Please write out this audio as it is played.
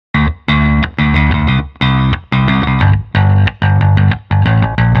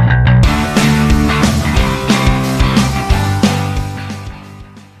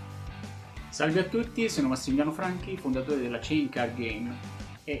Salve a tutti, sono Massimiliano Franchi, fondatore della Chain Card Game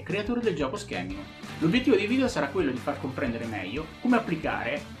e creatore del gioco Skemino. L'obiettivo dei video sarà quello di far comprendere meglio come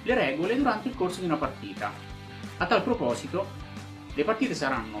applicare le regole durante il corso di una partita. A tal proposito, le partite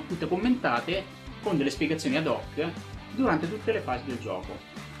saranno tutte commentate con delle spiegazioni ad hoc durante tutte le fasi del gioco.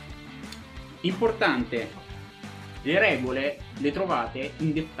 Importante, le regole le trovate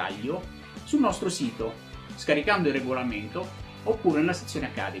in dettaglio sul nostro sito, scaricando il regolamento oppure nella sezione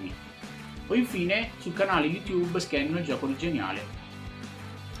Academy. O infine sul canale YouTube Skemino il gioco originale.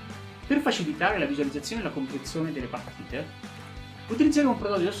 Per facilitare la visualizzazione e la comprensione delle partite, utilizzeremo un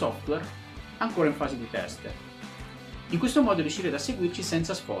prototipo software ancora in fase di test. In questo modo riuscirete a seguirci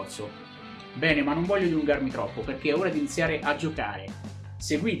senza sforzo. Bene, ma non voglio dilungarmi troppo perché è ora di iniziare a giocare.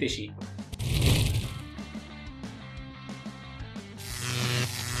 Seguiteci!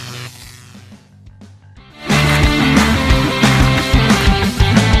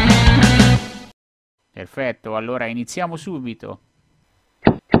 Perfetto, allora iniziamo subito.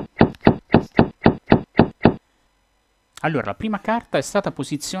 Allora, la prima carta è stata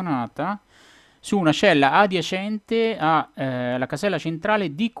posizionata su una cella adiacente alla casella centrale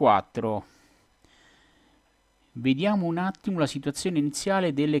D4. Vediamo un attimo la situazione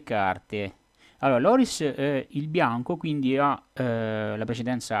iniziale delle carte. Allora, Loris il bianco, quindi ha la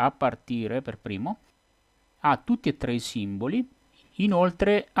precedenza a partire per primo, ha tutti e tre i simboli,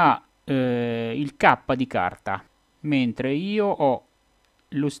 inoltre ha il K di carta, mentre io ho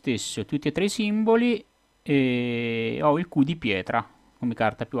lo stesso, tutti e tre i simboli, e ho il Q di pietra come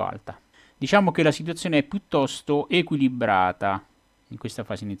carta più alta. Diciamo che la situazione è piuttosto equilibrata in questa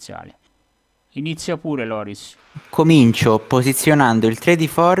fase iniziale. Inizia pure, Loris. Comincio posizionando il 3 di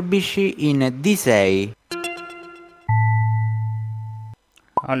forbici in D6.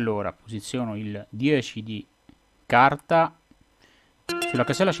 Allora, posiziono il 10 di carta sulla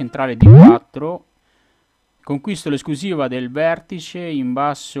casella centrale D4, conquisto l'esclusiva del vertice in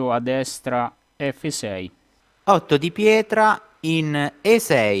basso a destra F6. 8 di pietra in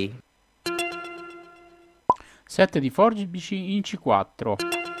E6. 7 di forbici in C4.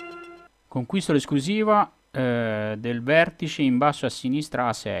 Conquisto l'esclusiva del vertice in basso a sinistra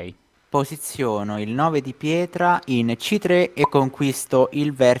A6. Posiziono il 9 di pietra in C3 e conquisto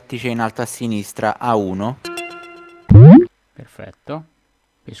il vertice in alto a sinistra A1. Perfetto.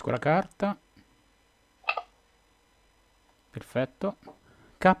 Pesco la carta. Perfetto.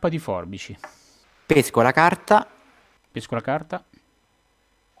 K di forbici. Pesco la carta. Pesco la carta.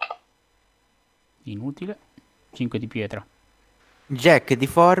 Inutile. 5 di pietra. Jack di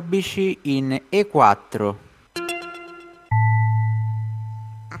forbici in E4.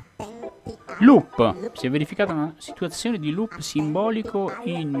 Loop. Si è verificata una situazione di loop simbolico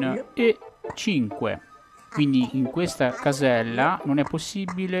in E5. Quindi in questa casella non è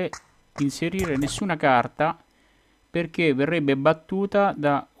possibile inserire nessuna carta perché verrebbe battuta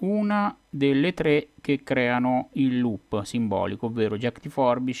da una delle tre che creano il loop simbolico, ovvero Jack di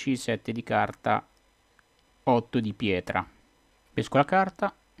forbici, 7 di carta, 8 di pietra. Pesco la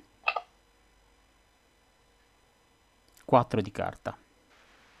carta. 4 di carta.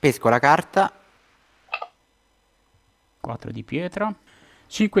 Pesco la carta. 4 di pietra.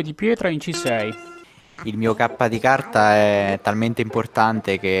 5 di pietra in C6. Il mio K di carta è talmente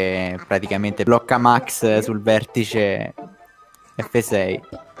importante che praticamente blocca Max sul vertice F6.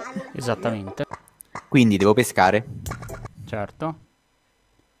 Esattamente. Quindi devo pescare. Certo.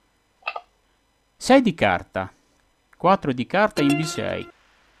 6 di carta. 4 di carta in B6.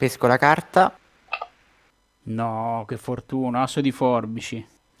 Pesco la carta. No, che fortuna, asso di forbici.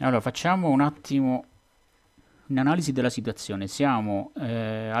 Allora, facciamo un attimo un'analisi della situazione. Siamo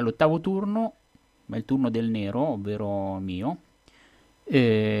all'ottavo turno, è il turno del nero, ovvero mio.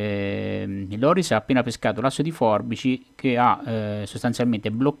 Loris ha appena pescato l'asso di forbici che ha sostanzialmente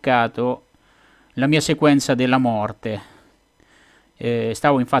bloccato la mia sequenza della morte.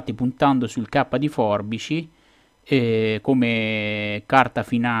 Stavo infatti puntando sul K di forbici come carta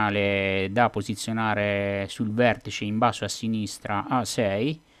finale da posizionare sul vertice in basso a sinistra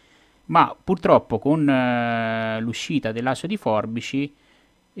A6, ma purtroppo con l'uscita dell'asso di forbici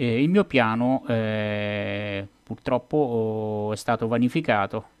il mio piano purtroppo è stato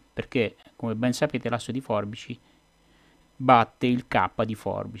vanificato perché, come ben sapete, l'asso di forbici batte il K di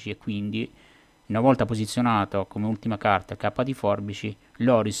forbici e quindi una volta posizionato come ultima carta il K di forbici,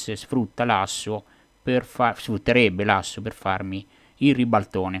 Loris sfrutta l'asso sfrutterebbe l'asso per farmi il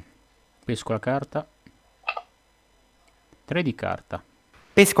ribaltone. Pesco la carta. 3 di carta.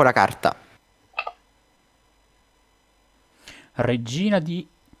 Pesco la carta. Regina di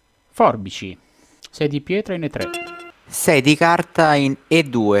forbici. 6 di pietra in E3. 6 di carta in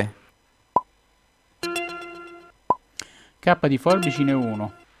E2. K di forbici ne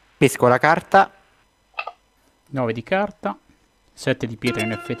 1. Pesco la carta. 9 di carta. 7 di pietra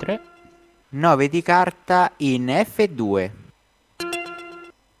in F3. 9 di carta in F2.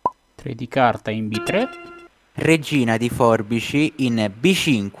 3 di carta in B3. Regina di forbici in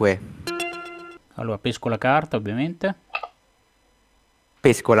B5. Allora pesco la carta ovviamente.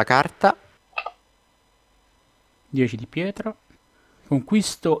 Pesco la carta. 10 di pietra.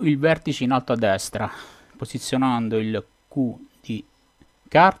 Conquisto il vertice in alto a destra, posizionando il Q di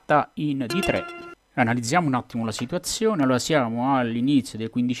carta in D3. Analizziamo un attimo la situazione. Allora siamo all'inizio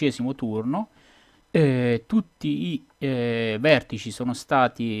del 15° turno. Tutti i vertici sono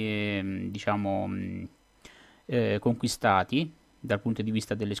stati diciamo conquistati dal punto di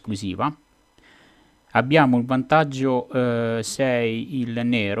vista dell'esclusiva. Abbiamo il vantaggio 6 il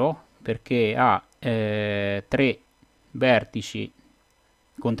nero perché ha 3 vertici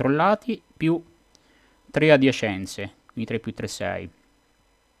controllati più 3 adiacenze, quindi 3 più 3 6.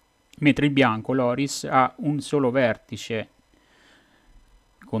 Mentre il bianco, l'Oris, ha un solo vertice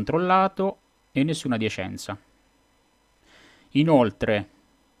controllato e nessuna adiacenza. Inoltre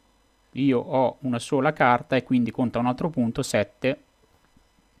io ho una sola carta e quindi conta un altro punto, 7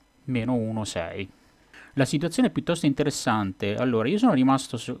 meno 1 6. La situazione è piuttosto interessante. Allora io sono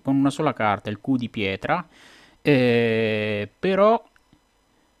rimasto con una sola carta, il Q di pietra, però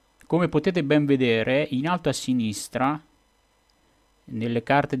come potete ben vedere in alto a sinistra nelle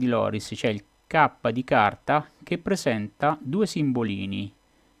carte di Loris c'è il K di carta che presenta due simbolini.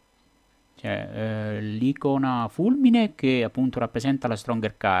 C'è l'icona fulmine che appunto rappresenta la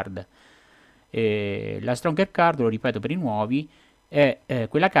stronger card. La stronger card, lo ripeto per i nuovi, è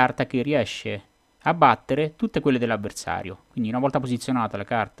quella carta che riesce a battere tutte quelle dell'avversario. Quindi una volta posizionata la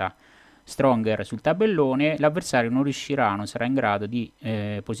carta stronger sul tabellone, l'avversario non sarà in grado di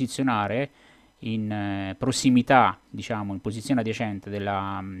posizionare in prossimità, diciamo in posizione adiacente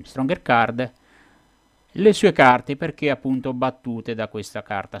della stronger card, le sue carte perché appunto battute da questa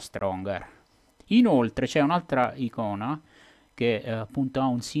carta stronger. Inoltre c'è un'altra icona che appunto ha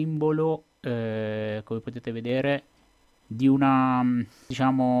un simbolo, come potete vedere, di una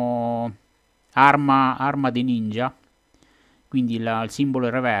diciamo arma dei ninja, quindi il simbolo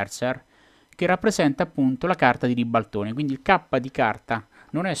reverser, che rappresenta appunto la carta di ribaltone. Quindi il K di carta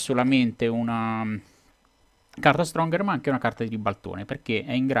non è solamente una carta stronger ma anche una carta di ribaltone perché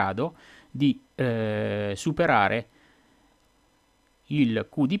è in grado di superare il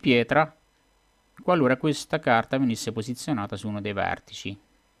Q di pietra qualora questa carta venisse posizionata su uno dei vertici,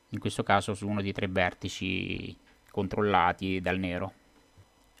 in questo caso su uno dei 3 vertici controllati dal nero.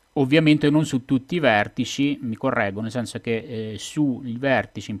 Ovviamente non su tutti i vertici, mi correggo, nel senso che sui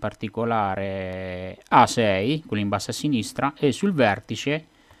vertici in particolare A6, quello in basso a sinistra, e sul vertice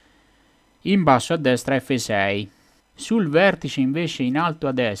in basso a destra F6. Sul vertice invece in alto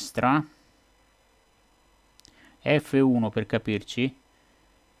a destra, F1 per capirci,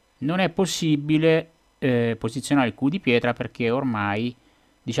 non è possibile posizionare il Q di pietra perché ormai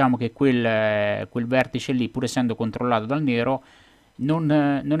diciamo che quel vertice lì, pur essendo controllato dal nero, non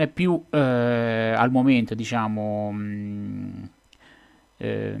è più al momento, diciamo,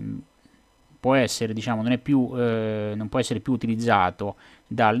 può essere, diciamo, non può essere più utilizzato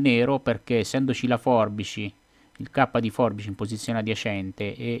dal nero perché essendoci la forbici, il K di forbici in posizione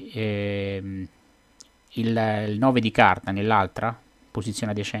adiacente e il 9 di carta nell'altra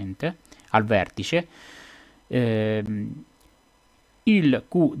posizione adiacente al vertice, il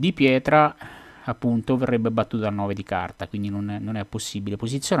Q di pietra appunto verrebbe battuto dal 9 di carta, quindi non è possibile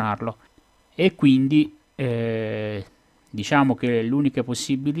posizionarlo e quindi diciamo che le uniche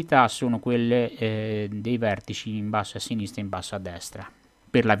possibilità sono quelle dei vertici in basso a sinistra e in basso a destra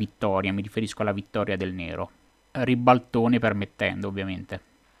per la vittoria, mi riferisco alla vittoria del nero, ribaltone permettendo ovviamente.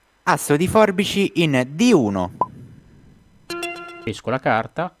 Asso di forbici in D1. Pesco la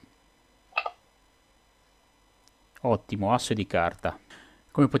carta. Ottimo, asso di carta.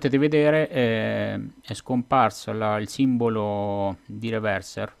 Come potete vedere è scomparso il simbolo di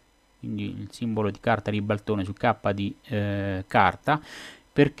reverser, quindi il simbolo di carta ribaltone su K di carta,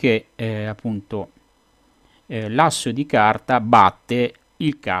 perché appunto l'asso di carta batte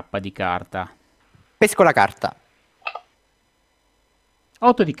il K di carta. Pesco la carta.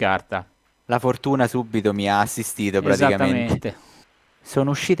 8 di carta. La fortuna subito mi ha assistito praticamente. Esattamente.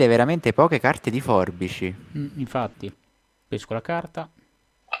 Sono uscite veramente poche carte di forbici. Infatti, pesco la carta.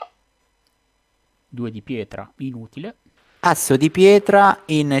 2 di pietra, inutile. Asso di pietra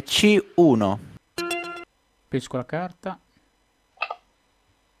in C1. Pesco la carta.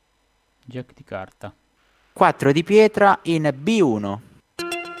 Jack di carta. 4 di pietra in B1.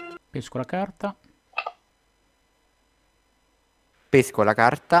 Pesco la carta. Pesco la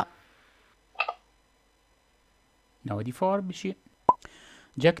carta. 9 di forbici.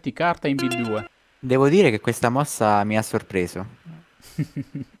 Jack di carta in B2. Devo dire che questa mossa mi ha sorpreso.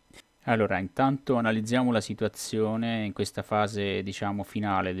 Allora, intanto analizziamo la situazione in questa fase, diciamo,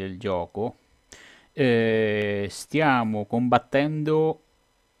 finale del gioco. Stiamo combattendo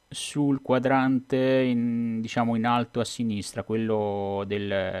sul quadrante, diciamo, in alto a sinistra, quello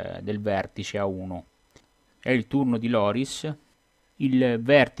del vertice A1. È il turno di Loris. Il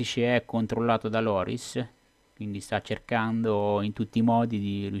vertice è controllato da Loris, quindi sta cercando in tutti i modi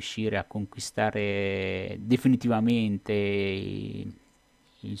di riuscire a conquistare definitivamente il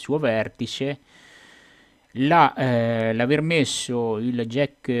suo vertice. L'aver messo il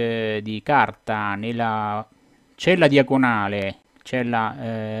jack di carta nella cella diagonale,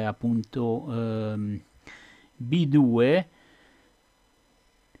 cella appunto B2,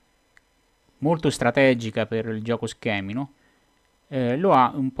 molto strategica per il gioco Skemino, lo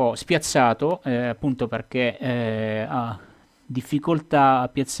ha un po' spiazzato, appunto perché ha difficoltà a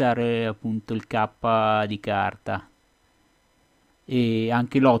piazzare appunto il K di carta e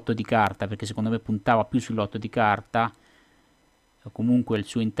anche l'otto di carta, perché secondo me puntava più sull'otto di carta. Comunque il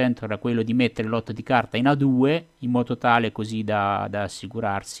suo intento era quello di mettere l'otto di carta in A2 in modo tale così da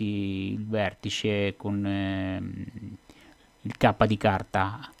assicurarsi il vertice con il K di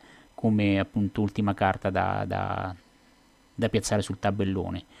carta come appunto ultima carta da piazzare sul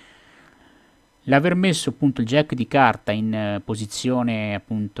tabellone. L'aver messo appunto il jack di carta in posizione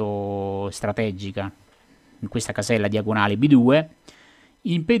appunto strategica in questa casella diagonale B2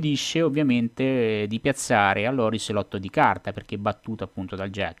 impedisce ovviamente di piazzare a Loris l'otto di carta perché è battuto appunto dal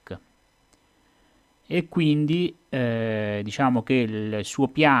jack, e quindi diciamo che il suo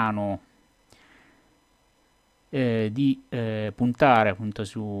piano di puntare appunto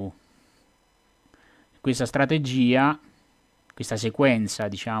su questa strategia, questa sequenza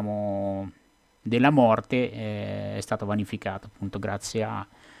diciamo della morte è stato vanificato appunto grazie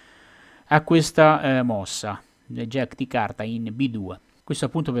a questa mossa del jack di carta in B2. Questo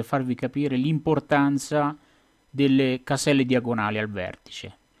appunto per farvi capire l'importanza delle caselle diagonali al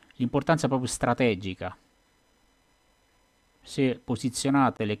vertice, l'importanza proprio strategica. Se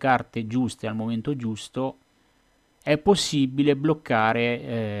posizionate le carte giuste al momento giusto è possibile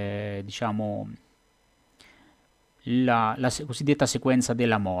bloccare diciamo la cosiddetta sequenza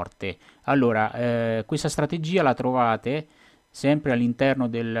della morte. Allora, questa strategia la trovate sempre all'interno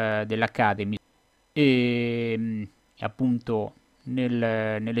dell'Academy e appunto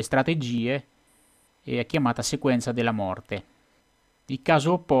nelle strategie è chiamata sequenza della morte. Il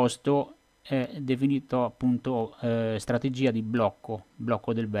caso opposto è definito appunto strategia di blocco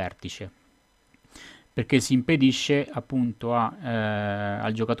del vertice, perché si impedisce appunto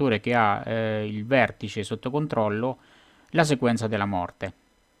al giocatore che ha il vertice sotto controllo la sequenza della morte.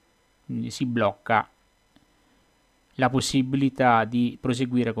 Quindi si blocca la possibilità di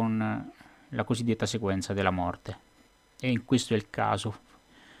proseguire con la cosiddetta sequenza della morte, e questo è il caso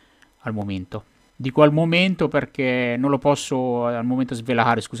al momento. Dico al momento perché non lo posso al momento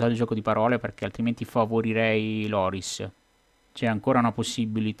svelare, scusate il gioco di parole, perché altrimenti favorirei Loris. C'è ancora una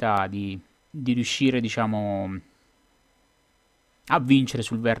possibilità di riuscire diciamo a vincere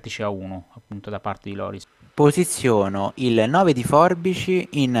sul vertice A1 appunto da parte di Loris. Posiziono il 9 di forbici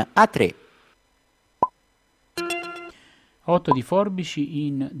in A3. 8 di forbici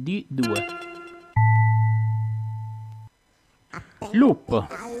in D2.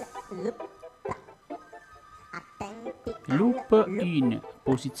 Loop in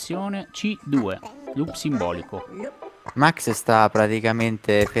posizione C2, loop simbolico. Max sta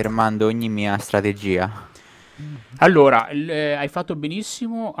praticamente fermando ogni mia strategia. Allora, hai fatto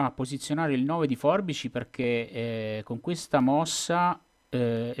benissimo a posizionare il 9 di forbici perché con questa mossa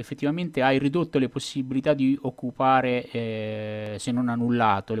effettivamente hai ridotto le possibilità di occupare, se non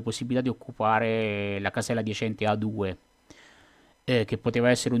annullato, le possibilità di occupare la casella adiacente A2. Che poteva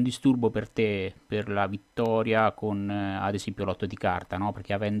essere un disturbo per te per la vittoria con ad esempio l'otto di carta, no?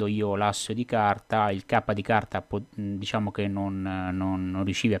 Perché avendo io l'asso di carta, il K di carta diciamo che non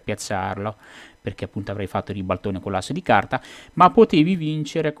riuscivi a piazzarlo perché appunto avrei fatto il ribaltone con l'asso di carta, ma potevi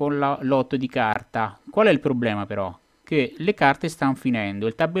vincere con l'otto di carta. Qual è il problema però? Che le carte stanno finendo,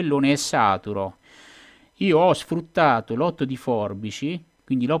 il tabellone è saturo. Io ho sfruttato l'otto di forbici,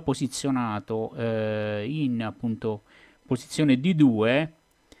 quindi l'ho posizionato in appunto posizione D2,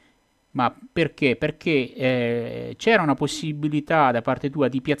 ma perché? Perché c'era una possibilità da parte tua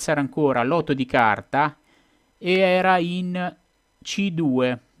di piazzare ancora l'otto di carta e era in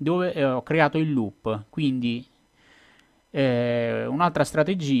C2 dove ho creato il loop, quindi un'altra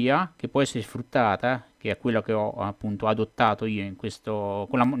strategia che può essere sfruttata, che è quello che ho appunto adottato io in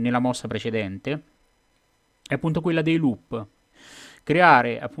nella mossa precedente, è appunto quella dei loop.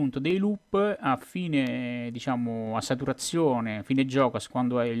 Creare appunto dei loop a fine, diciamo, a saturazione, fine gioco,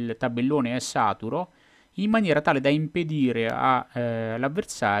 quando il tabellone è saturo, in maniera tale da impedire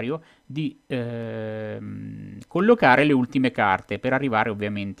all'avversario di collocare le ultime carte per arrivare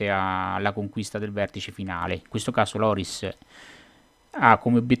ovviamente alla conquista del vertice finale. In questo caso l'Oris ha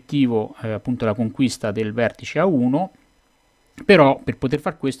come obiettivo appunto la conquista del vertice A1, però per poter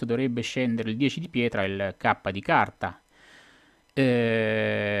far questo dovrebbe scendere il 10 di pietra e il K di carta.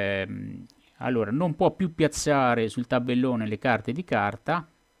 Allora non può più piazzare sul tabellone le carte di carta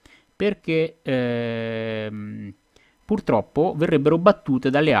perché purtroppo verrebbero battute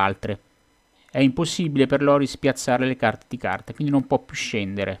dalle altre. È impossibile per l'Oris piazzare le carte di carta, quindi non può più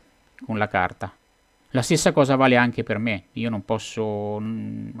scendere con la carta. La stessa cosa vale anche per me, io non posso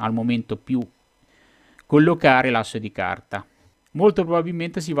al momento più collocare l'asso di carta. Molto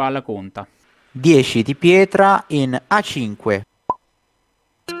probabilmente si va alla conta. 10 di pietra in A5.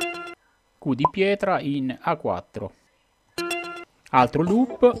 Q di pietra in A4. Altro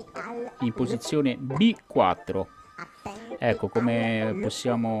loop in posizione B4. Ecco, come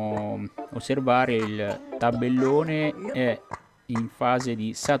possiamo osservare, il tabellone è in fase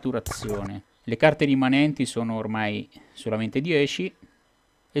di saturazione. Le carte rimanenti sono ormai solamente 10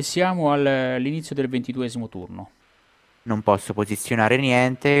 e siamo all'inizio del 22esimo turno. Non posso posizionare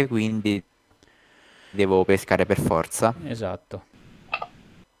niente, quindi devo pescare per forza. Esatto.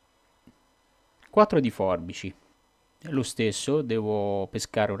 4 di forbici. Lo stesso, devo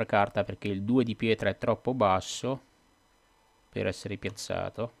pescare una carta perché il 2 di pietra è troppo basso per essere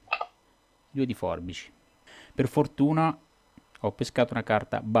piazzato. 2 di forbici. Per fortuna ho pescato una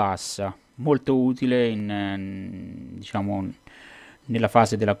carta bassa, molto utile diciamo, nella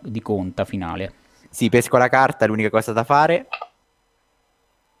fase di conta finale. Sì, pesco la carta, è l'unica cosa da fare.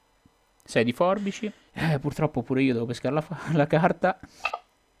 6 di forbici. Purtroppo pure io devo pescare la carta.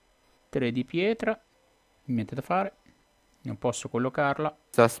 3 di pietra. Niente da fare. Non posso collocarla.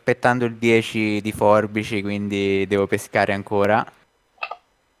 Sto aspettando il 10 di forbici, quindi devo pescare ancora.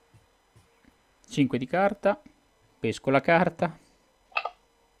 5 di carta. Pesco la carta.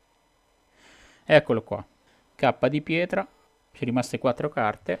 Eccolo qua. K di pietra. Sono rimaste 4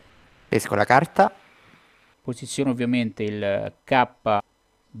 carte. Pesco la carta. Posiziono ovviamente il K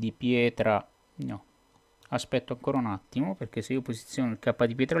di pietra. No. Aspetto ancora un attimo, perché se io posiziono il K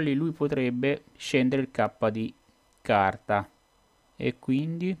di pietra lì, lui potrebbe scendere il K di carta. E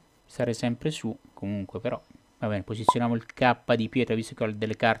quindi stare sempre su. Comunque però, va bene, posizioniamo il K di pietra, visto che ho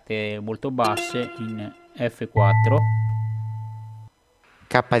delle carte molto basse, in F4.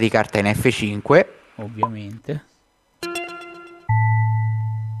 K di carta in F5. Ovviamente.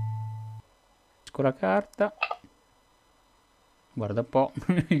 Pesco la carta. Guarda un po',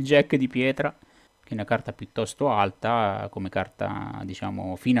 il Jack di pietra, che è una carta piuttosto alta come carta,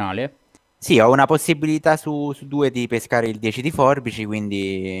 diciamo, finale. Sì, ho una possibilità su 2 di pescare il 10 di forbici,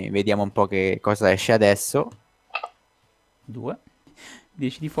 quindi vediamo un po' che cosa esce adesso. 2.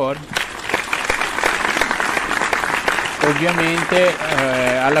 10 di forbici. Ovviamente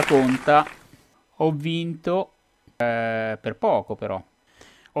alla conta ho vinto per poco, però.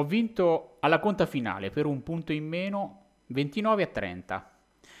 Ho vinto alla conta finale per un punto in meno, 29 a 30.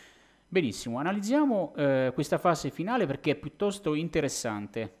 Benissimo, analizziamo questa fase finale perché è piuttosto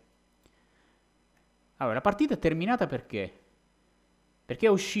interessante. Allora, la partita è terminata perché? Perché è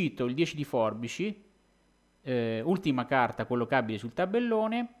uscito il 10 di forbici, ultima carta collocabile sul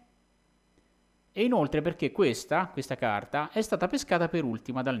tabellone, e inoltre perché questa carta è stata pescata per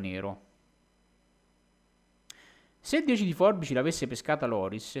ultima dal nero. Se il 10 di forbici l'avesse pescata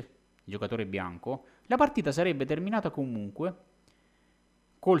l'Oris, il giocatore bianco, la partita sarebbe terminata comunque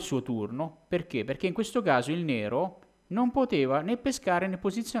col suo turno. Perché? Perché in questo caso il nero non poteva né pescare né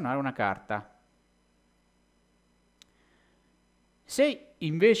posizionare una carta. Se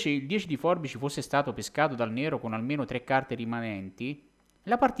invece il 10 di forbici fosse stato pescato dal nero con almeno 3 carte rimanenti,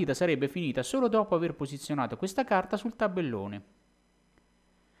 la partita sarebbe finita solo dopo aver posizionato questa carta sul tabellone.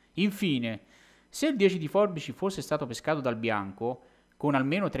 Infine, se il 10 di forbici fosse stato pescato dal bianco con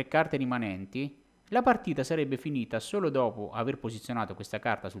almeno 3 carte rimanenti, la partita sarebbe finita solo dopo aver posizionato questa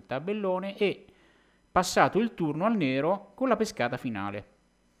carta sul tabellone e passato il turno al nero con la pescata finale.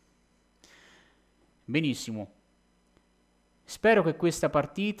 Benissimo. Spero che questa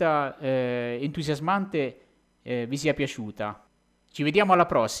partita entusiasmante vi sia piaciuta. Ci vediamo alla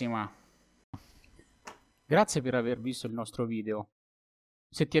prossima. Grazie per aver visto il nostro video.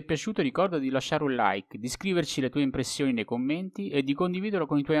 Se ti è piaciuto ricorda di lasciare un like, di scriverci le tue impressioni nei commenti e di condividerlo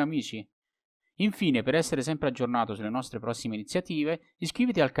con i tuoi amici. Infine, per essere sempre aggiornato sulle nostre prossime iniziative,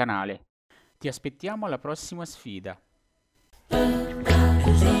 iscriviti al canale. Ti aspettiamo alla prossima sfida.